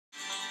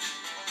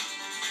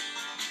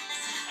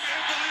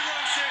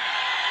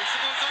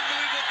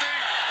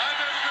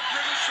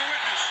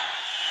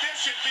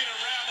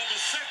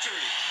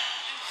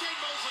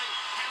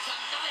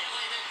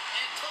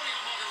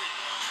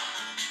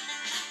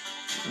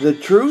The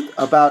truth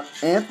about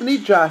Anthony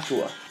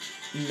Joshua.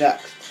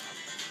 Next.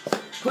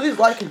 Please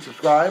like and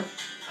subscribe.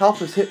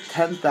 Help us hit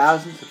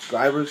 10,000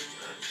 subscribers.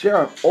 Share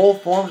on all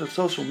forms of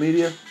social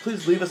media.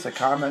 Please leave us a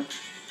comment.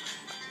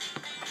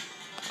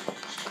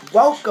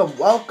 Welcome,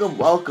 welcome,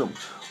 welcome.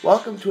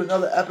 Welcome to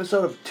another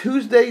episode of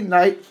Tuesday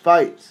Night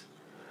Fights.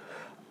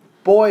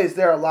 Boy, is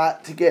there a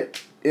lot to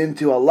get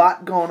into. A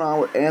lot going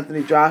on with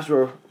Anthony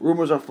Joshua.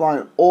 Rumors are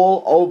flying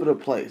all over the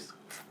place.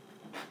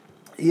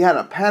 He had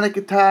a panic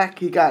attack.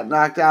 He got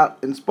knocked out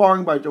in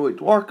sparring by Joey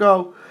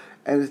Dworko,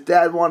 and his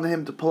dad wanted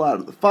him to pull out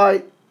of the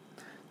fight.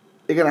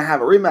 They're going to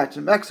have a rematch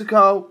in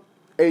Mexico.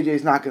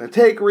 AJ's not going to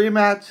take a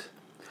rematch.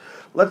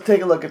 Let's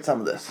take a look at some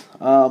of this.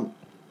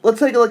 Let's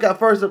take a look at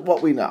first at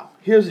what we know.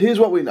 Here's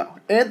what we know.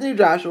 Anthony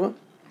Joshua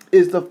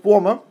is the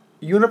former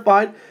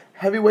unified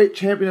heavyweight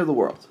champion of the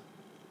world.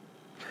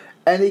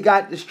 And he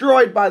got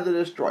destroyed by the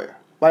Destroyer,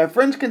 by a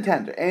fringe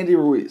contender, Andy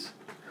Ruiz,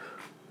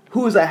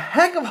 who is a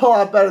heck of a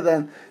lot better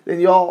than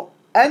y'all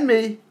and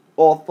me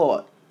all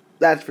thought.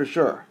 That's for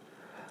sure.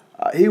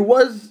 He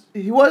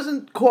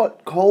wasn't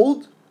caught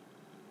cold.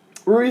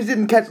 Ruiz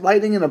didn't catch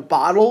lightning in a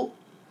bottle.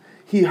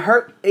 He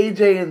hurt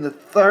AJ in the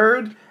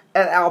third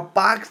and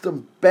outboxed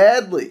him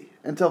badly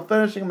until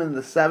finishing him in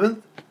the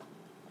seventh.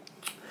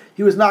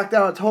 He was knocked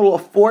down a total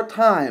of 4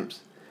 times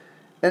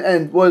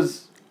and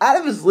was out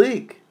of his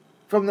league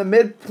from the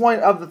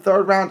midpoint of the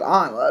third round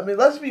on. I mean,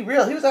 let's be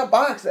real. He was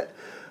outboxed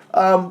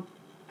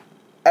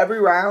every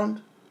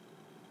round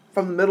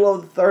from the middle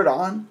of the third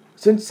on.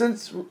 Since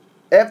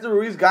after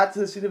Ruiz got to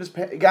the seat of his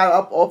got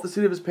up off the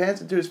seat of his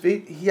pants and to his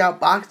feet, he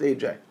outboxed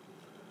AJ.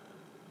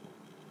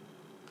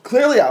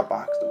 Clearly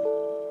outboxed him.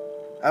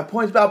 At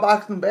points,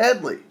 outboxed him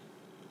badly.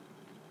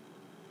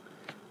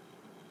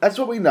 That's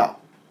what we know.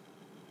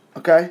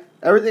 Okay?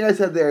 Everything I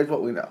said there is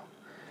what we know.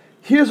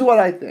 Here's what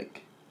I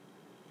think.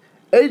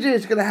 AJ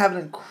is going to have an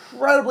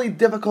incredibly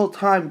difficult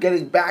time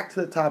getting back to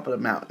the top of the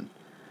mountain.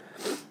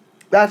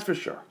 That's for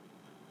sure.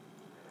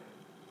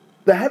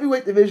 The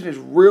heavyweight division is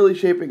really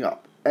shaping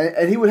up.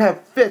 And he would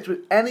have fits with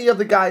any of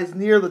the guys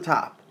near the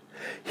top.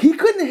 He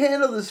couldn't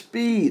handle the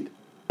speed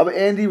of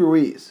Andy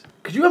Ruiz.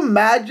 Could you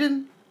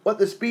imagine what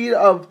the speed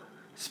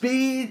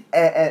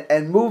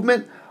and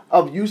movement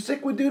of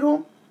Usyk would do to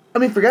him? I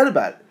mean, forget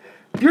about it.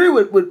 Fury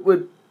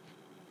would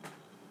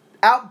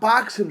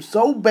outbox him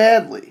so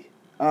badly.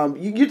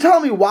 You're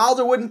telling me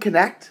Wilder wouldn't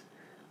connect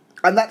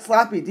on that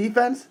sloppy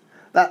defense?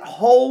 That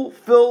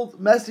hole-filled,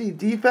 messy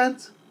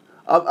defense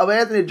of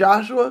Anthony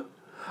Joshua?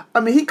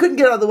 I mean, he couldn't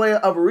get out of the way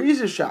of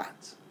Ruiz's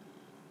shots.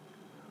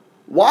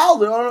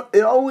 Wilder,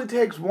 it only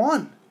takes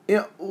one. You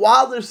know,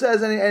 Wilder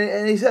says,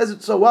 and he says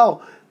it so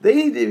well, they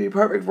need to be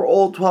perfect for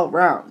all 12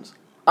 rounds.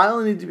 I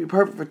only need to be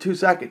perfect for 2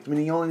 seconds,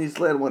 meaning he only needs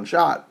to land one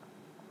shot.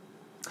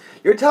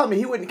 You're telling me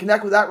he wouldn't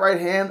connect with that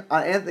right hand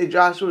on Anthony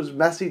Joshua's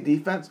messy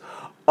defense?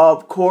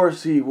 Of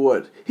course he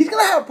would. He's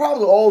going to have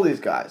problems with all these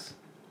guys.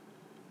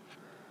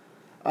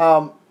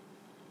 Wilder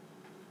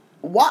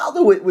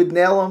would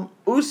nail him.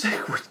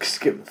 Usyk would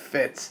just give him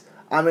fits.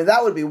 I mean,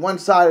 that would be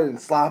one-sided and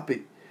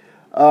sloppy.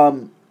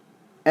 And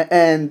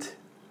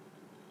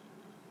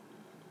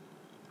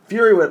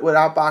Fury would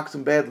outbox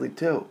him badly,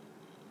 too.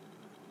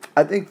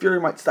 I think Fury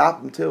might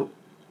stop him, too.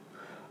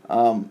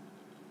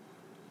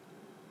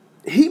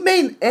 He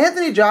made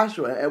Anthony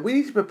Joshua, and we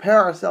need to prepare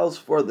ourselves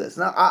for this.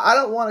 Now, I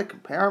don't want to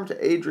compare him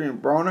to Adrian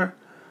Broner,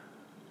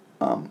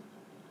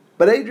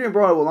 but Adrian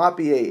Broner will not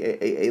be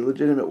a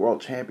legitimate world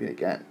champion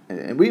again.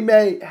 And we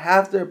may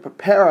have to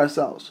prepare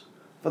ourselves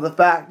for the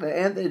fact that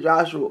Anthony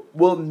Joshua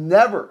will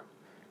never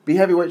be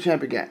heavyweight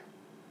champ again.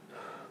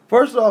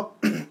 First off,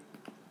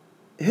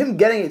 him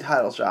getting a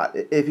title shot,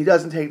 if he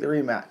doesn't take the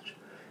rematch,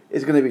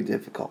 is going to be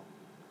difficult.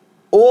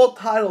 All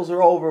titles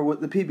are over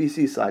with the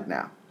PBC side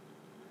now.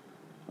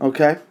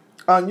 Okay?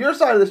 On your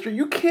side of the street,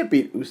 you can't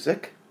beat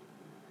Usyk.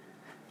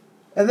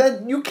 And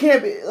then you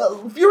can't be...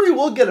 Fury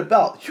will get a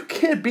belt. You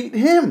can't beat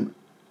him.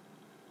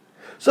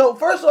 So,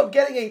 first off,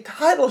 getting a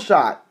title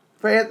shot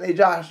for Anthony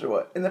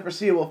Joshua in the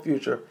foreseeable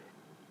future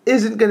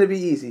isn't going to be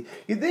easy.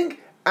 You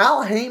think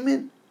Al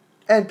Heyman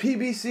and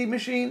PBC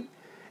Machine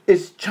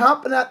is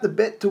chomping at the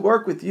bit to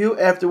work with you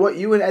after what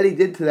you and Eddie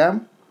did to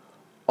them?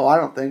 Oh, I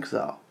don't think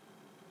so.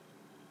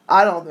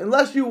 I don't...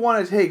 Unless you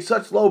want to take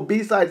such low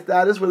B-side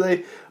status where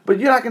they... But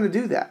you're not going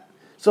to do that.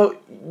 So,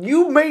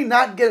 you may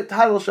not get a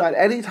title shot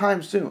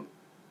anytime soon.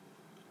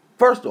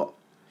 First off,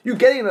 you're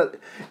getting a...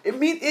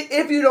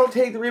 if you don't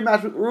take the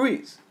rematch with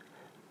Ruiz.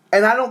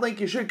 And I don't think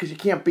you should because you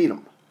can't beat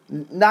him.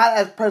 Not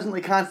as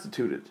presently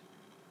constituted.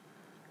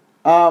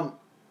 You're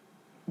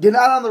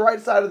not on the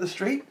right side of the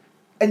street,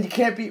 and you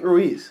can't beat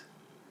Ruiz.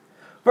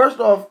 First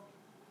off,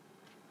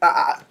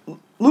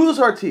 Luis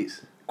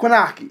Ortiz,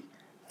 Kwanaki,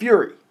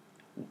 Fury,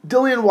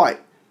 Dillian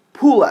White,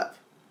 Pulev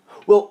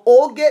will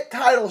all get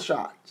title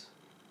shots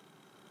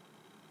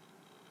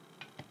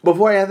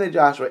before Anthony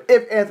Joshua,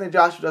 if Anthony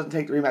Joshua doesn't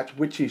take the rematch,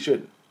 which he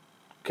shouldn't.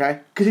 Okay?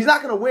 Because he's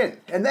not going to win.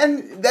 And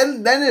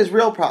then there's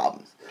real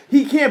problems.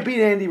 He can't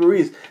beat Andy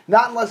Ruiz,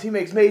 not unless he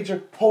makes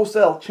major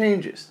wholesale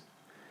changes.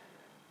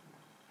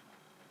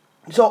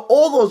 So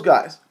all those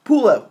guys,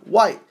 Pulev,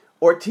 White,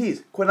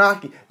 Ortiz,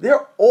 Kwanaki,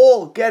 they're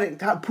all getting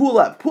time.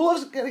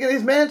 Pulev's going to get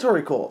his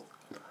mandatory call.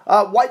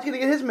 White's going to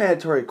get his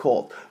mandatory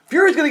call.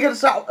 Fury's going to get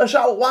a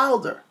shot with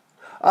Wilder.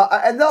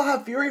 And they'll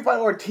have Fury fight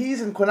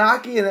Ortiz and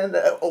Kwanaki, and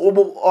then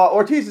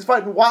Ortiz is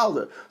fighting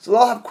Wilder. So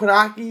they'll have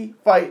Kwanaki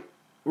fight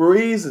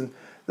Ruiz, and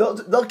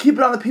they'll keep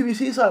it on the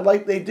PBC side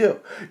like they do.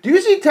 Do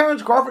you see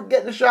Terence Crawford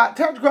getting a shot?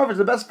 Terence Crawford's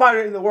the best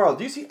fighter in the world.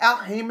 Do you see Al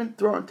Heyman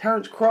throwing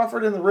Terence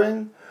Crawford in the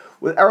ring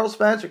with Errol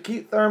Spence or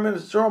Keith Thurman or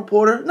Jerome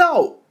Porter?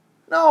 No.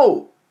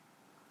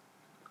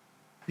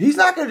 He's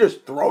not going to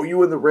just throw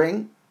you in the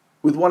ring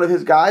with one of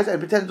his guys and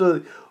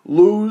potentially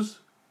lose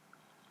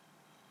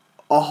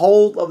a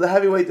hold of the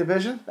heavyweight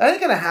division. That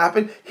ain't going to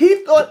happen. He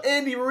thought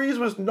Andy Ruiz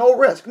was no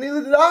risk.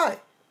 Neither did I.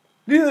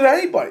 Neither did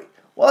anybody.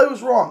 Well, I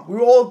was wrong. We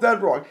were all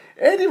dead wrong.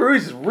 Andy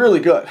Ruiz is really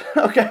good.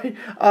 Okay?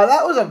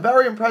 That was a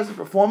very impressive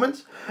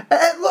performance.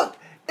 And look,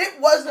 it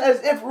wasn't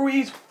as if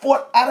Ruiz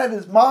fought out of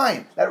his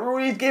mind. That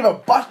Ruiz gave a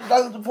Buster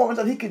Douglas performance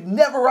that he could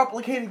never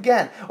replicate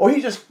again. Or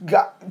he just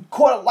got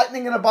caught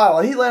lightning in a bottle.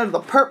 He landed the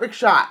perfect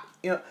shot.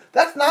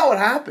 That's not what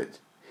happened.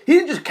 He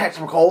didn't just catch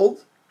him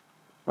cold.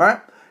 Right?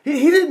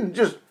 He didn't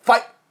just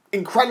fight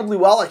incredibly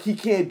well. Like, he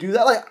can't do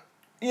that.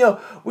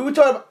 We were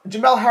talking about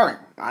Jamel Herring.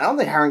 I don't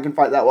think Herring can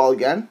fight that well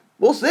again.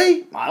 We'll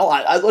see.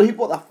 I thought he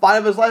fought the fight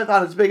of his life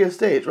on his biggest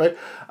stage, right?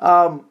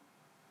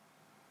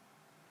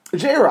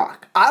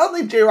 J-Rock. I don't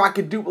think J-Rock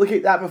can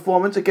duplicate that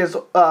performance against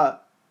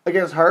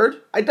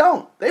Hurd. I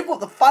don't. They fought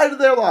the fight of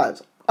their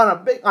lives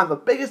on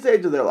the biggest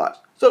stage of their lives.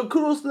 So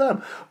kudos to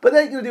them. But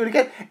they ain't gonna do it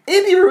again.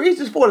 Andy Ruiz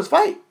just fought his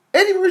fight.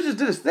 Andy Ruiz just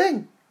did his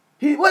thing.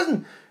 He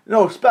wasn't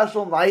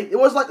special night. It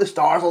wasn't like the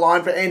stars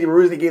aligned for Andy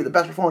Ruiz and he gave the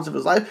best performance of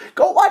his life.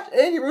 Go watch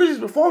Andy Ruiz's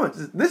performance.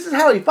 This is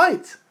how he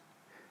fights.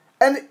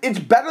 And it's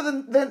better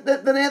than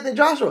Anthony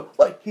Joshua.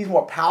 Look, he's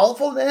more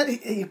powerful than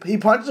Anthony. He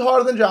punches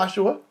harder than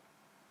Joshua.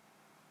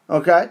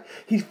 Okay?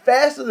 He's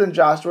faster than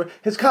Joshua.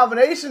 His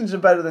combinations are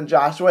better than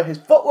Joshua. His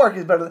footwork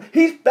is better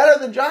he's better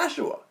than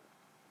Joshua.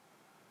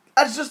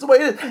 That's just the way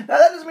it is. Now,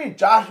 that doesn't mean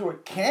Joshua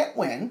can't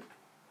win,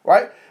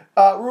 right?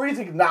 Ruiz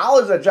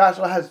acknowledged that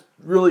Joshua has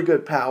really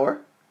good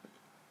power.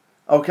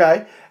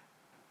 Okay?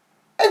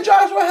 And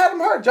Joshua had him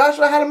hurt.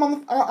 Joshua had him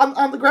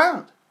on the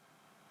ground.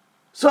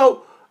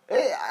 So,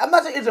 I'm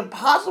not saying it's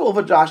impossible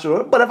for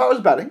Joshua, but if I was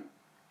a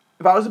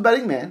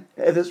betting man,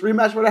 if this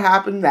rematch were to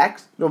happen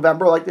next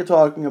November like they're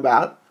talking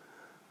about,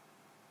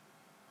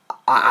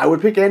 I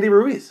would pick Andy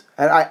Ruiz.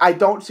 And I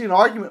don't see an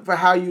argument for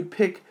how you'd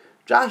pick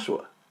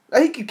Joshua.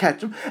 He could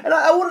catch him. And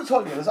I want to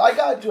talk to you this. I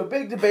got into a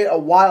big debate a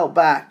while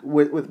back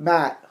with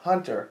Matt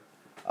Hunter,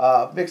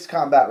 Mixed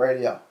Combat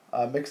Radio.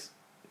 Mixed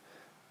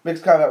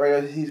Combat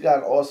Radio. He's got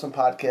an awesome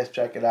podcast.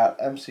 Check it out.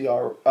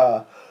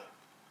 MCR.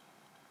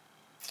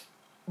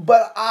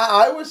 But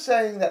I was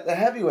saying that the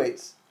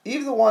heavyweights,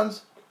 even the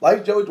ones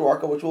like Joey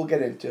Dworka, which we'll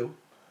get into,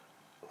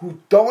 who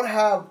don't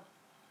have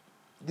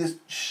this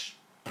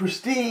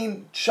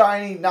pristine,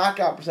 shiny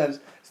knockout percentage,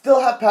 still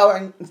have power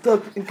and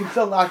can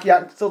still knock you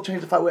out and still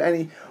change the fight with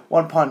any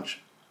one punch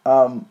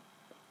at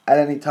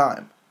any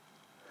time.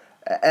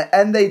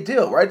 And they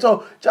do, right?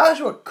 So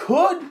Joshua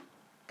could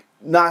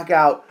knock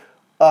out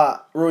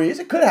Ruiz.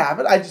 It could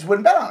happen. I just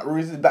wouldn't bet on it.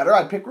 Ruiz is better.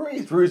 I'd pick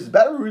Ruiz. Ruiz is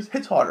better. Ruiz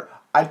hits harder.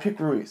 I'd pick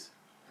Ruiz.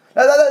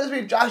 Now, that doesn't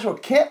mean Joshua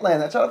can't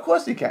land that shot. Of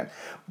course he can.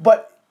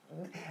 But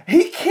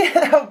he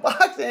can't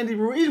outbox Andy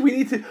Ruiz.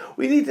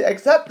 We need to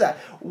accept that.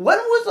 When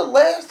was the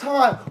last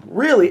time,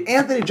 really,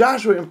 Anthony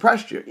Joshua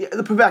impressed you? Yeah,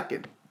 the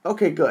Povetkin.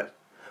 Okay, good.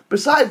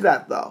 Besides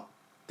that, though,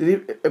 did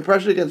he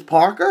impress you against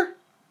Parker?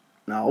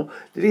 No.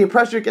 Did he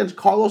impress you against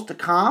Carlos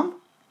Takam?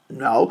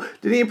 No.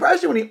 Did he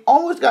impress you when he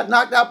almost got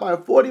knocked out by a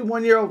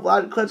 41-year-old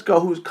Vlad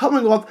Klitschko who was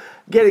coming off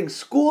getting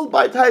schooled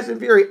by Tyson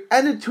Fury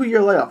and a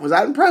 2-year layoff? Was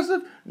that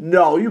impressive?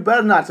 No, you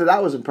better not say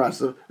that was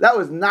impressive. That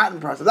was not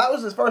impressive. That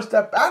was his first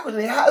step backwards,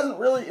 and he hasn't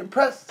really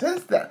impressed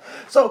since then.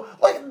 So,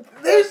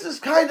 there's this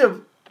kind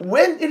of,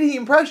 when did he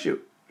impress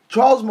you?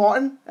 Charles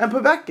Martin and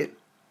Povetkin.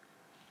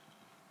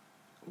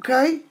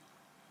 Okay?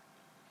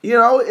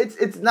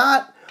 It's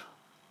not,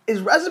 his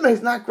resume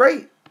is not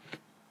great.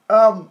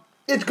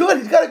 It's good.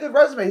 He's got a good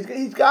resume.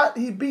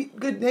 He beat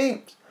good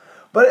names.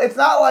 But it's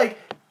not like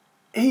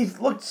he's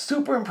looked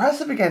super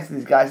impressive against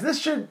these guys. This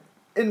should,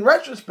 in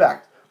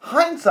retrospect,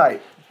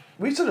 hindsight,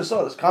 we should have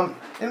saw this coming.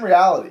 In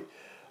reality,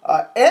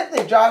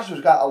 Anthony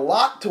Joshua's got a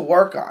lot to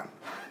work on.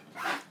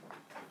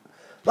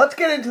 Let's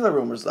get into the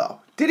rumors, though.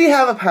 Did he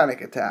have a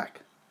panic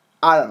attack?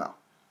 I don't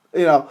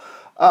know.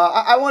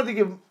 I wanted to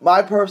give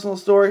my personal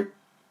story.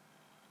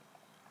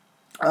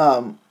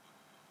 I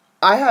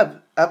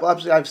have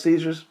epilepsy. I have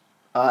seizures.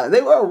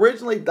 They were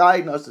originally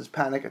diagnosed as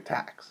panic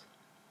attacks.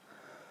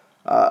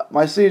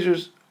 My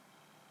seizures,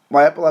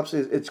 my epilepsy,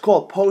 it's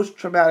called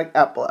post-traumatic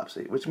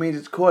epilepsy, which means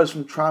it's caused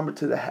from trauma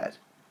to the head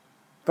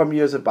from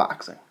years of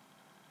boxing.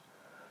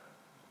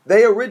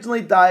 They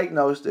originally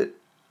diagnosed it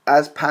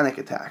as panic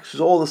attacks, because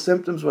all the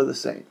symptoms were the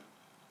same.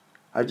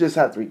 I just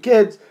had 3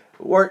 kids.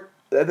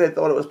 They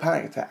thought it was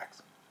panic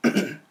attacks.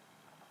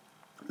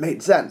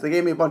 made sense. They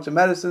gave me a bunch of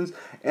medicines,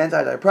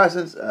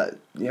 antidepressants,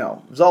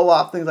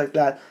 Zoloft, things like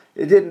that.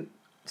 It didn't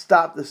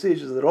stop the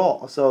seizures at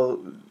all.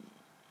 So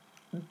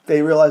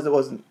they realized it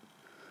wasn't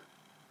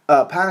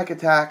panic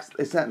attacks.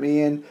 They sent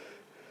me in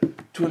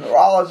to a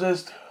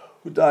neurologist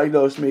who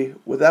diagnosed me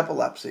with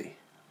epilepsy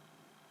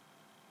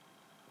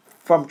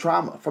from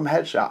trauma, from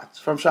headshots,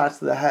 from shots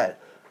to the head.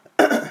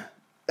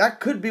 That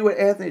could be what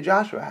Anthony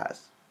Joshua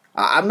has.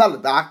 I'm not a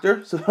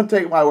doctor, so don't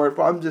take my word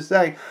for it. I'm just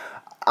saying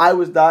I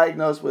was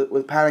diagnosed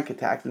with panic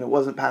attacks, and it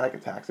wasn't panic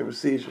attacks. It was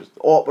seizures.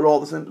 But all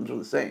the symptoms were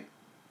the same.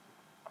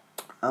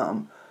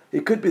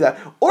 It could be that.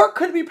 Or it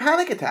could be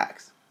panic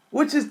attacks,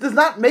 which does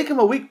not make him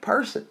a weak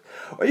person.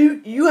 Or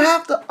you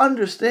have to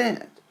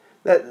understand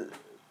that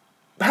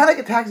panic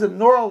attacks is a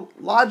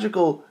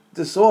neurological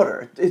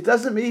disorder. It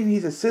doesn't mean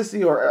he's a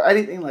sissy or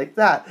anything like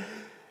that.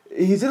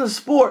 He's in a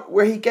sport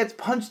where he gets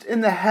punched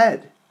in the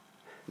head.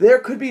 There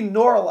could be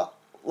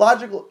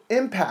neurological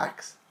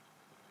impacts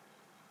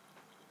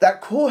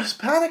that cause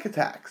panic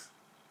attacks,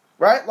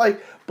 right?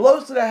 Like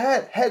blows to the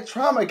head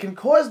trauma can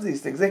cause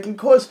these things. They can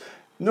cause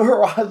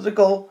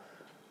neurological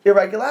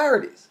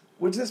irregularities,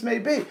 which this may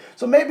be.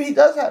 So maybe he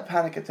does have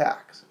panic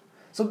attacks.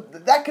 So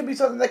that could be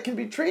something that can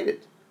be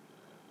treated.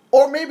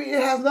 Or maybe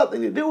it has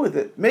nothing to do with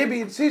it. Maybe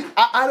it's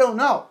I don't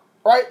know,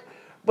 right?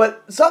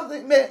 But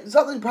something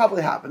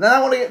probably happened. And I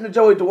want to get into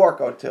Joey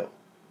Dworko too.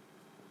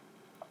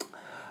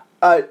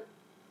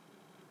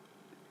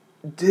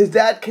 His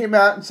dad came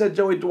out and said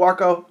Joey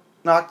Dworko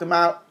knocked him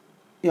out.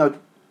 Do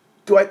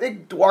I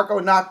think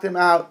Dworko knocked him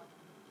out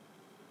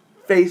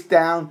face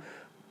down?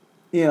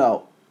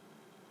 No.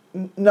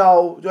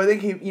 Do I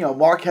think he,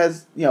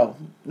 Marquez,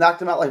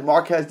 knocked him out like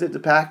Marquez did to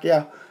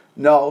Pacquiao?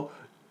 No.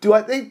 Do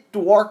I think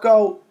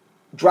Dworko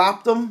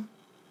dropped him?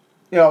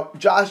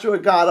 Joshua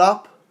got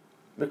up.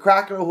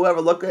 McCracken or whoever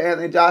looked at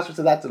Anthony Joshua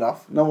said, that's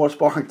enough. No more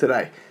sparring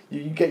today.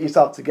 You get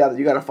yourself together.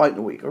 You got to fight in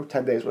a week or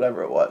 10 days,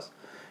 whatever it was.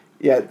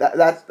 Yeah,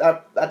 that's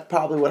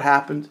probably what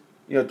happened.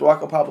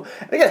 Dworko probably.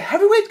 And again,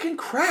 heavyweights can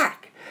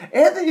crack.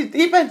 Anthony's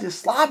defense is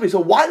sloppy, so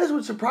why does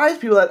it surprise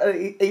people that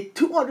a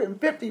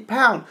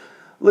 250-pound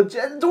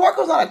legit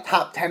Dworko's not a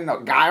top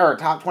 10 guy or a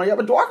top 20 guy,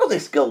 but Dworko's a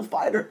skilled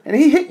fighter, and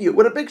he hit you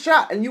with a big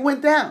shot, and you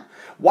went down.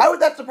 Why would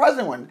that surprise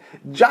anyone?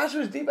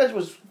 Joshua's defense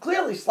was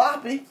clearly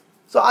sloppy,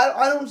 so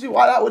I don't see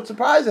why that would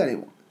surprise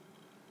anyone.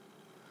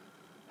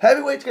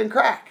 Heavyweights can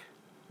crack.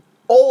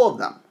 All of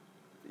them.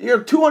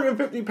 You're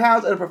 250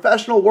 pounds and a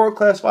professional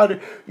world-class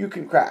fighter, you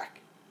can crack.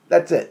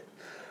 That's it.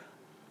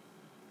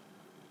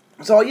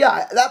 So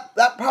yeah,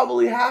 that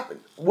probably happened.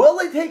 Will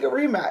they take a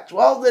rematch?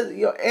 Well,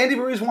 Andy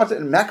Ruiz wants it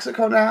in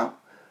Mexico now,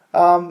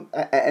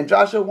 and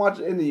Joshua wants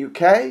it in the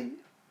UK.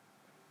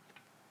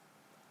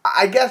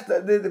 I guess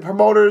the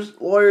promoters,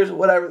 lawyers,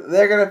 whatever,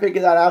 they're going to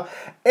figure that out.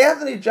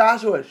 Anthony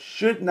Joshua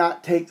should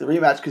not take the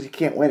rematch because he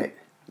can't win it.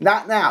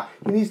 Not now.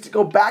 He needs to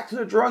go back to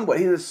the drawing board.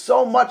 He has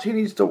so much he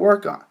needs to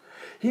work on.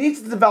 He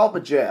needs to develop a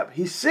jab.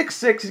 He's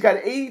 6'6". He's got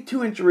an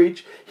 82-inch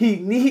reach. He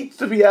needs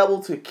to be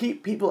able to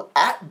keep people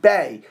at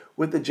bay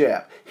with the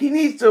jab. He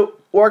needs to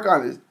work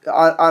on his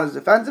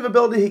defensive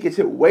ability. He gets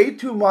hit way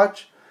too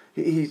much.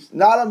 He's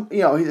not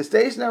he's a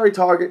stationary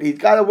target. He's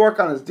got to work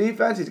on his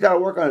defense. He's got to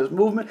work on his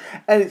movement,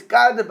 and he's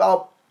got to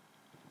develop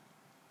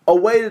a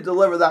way to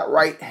deliver that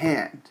right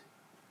hand.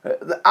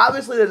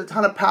 Obviously, there's a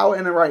ton of power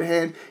in the right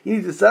hand. He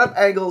needs to set up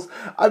angles.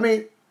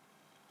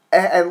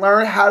 And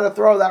learn how to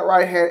throw that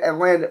right hand and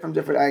land it from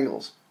different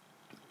angles.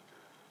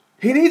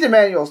 He needs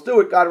Emmanuel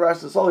Stewart. God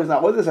rest his soul. He's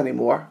not with us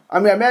anymore.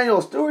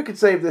 Emmanuel Stewart could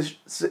save this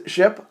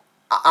ship.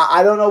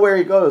 I don't know where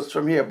he goes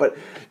from here, but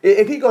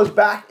if he goes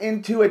back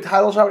into a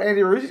title shot with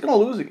Andy Ruiz, he's going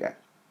to lose again.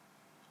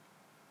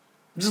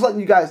 I'm just letting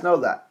you guys know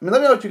that. Let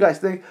me know what you guys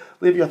think.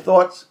 Leave your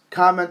thoughts,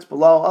 comments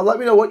below. Let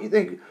me know what you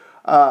think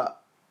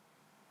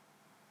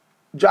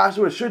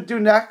Joshua should do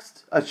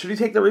next. Should he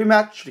take the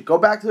rematch? Should he go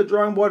back to the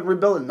drawing board and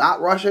rebuild and not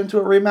rush into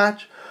a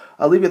rematch?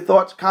 Leave your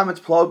thoughts, comments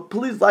below.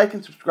 Please like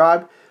and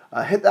subscribe.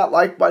 Hit that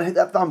like button. Hit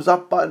that thumbs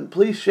up button.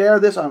 Please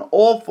share this on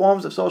all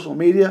forms of social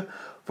media.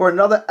 For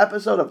another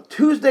episode of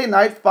Tuesday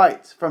Night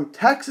Fights. From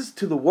Texas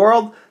to the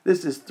world,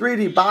 this is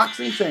 3D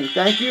Boxing saying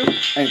thank you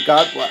and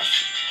God bless.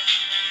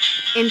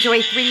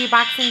 Enjoy 3D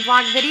Boxing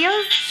vlog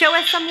videos? Show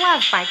us some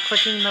love by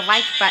clicking the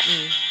like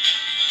button.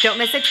 Don't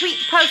miss a tweet,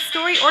 post,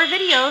 story, or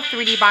video.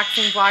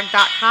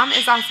 3dboxingvlog.com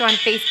is also on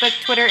Facebook,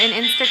 Twitter, and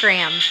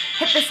Instagram.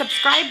 Hit the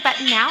subscribe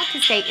button now to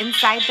stay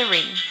inside the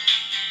ring.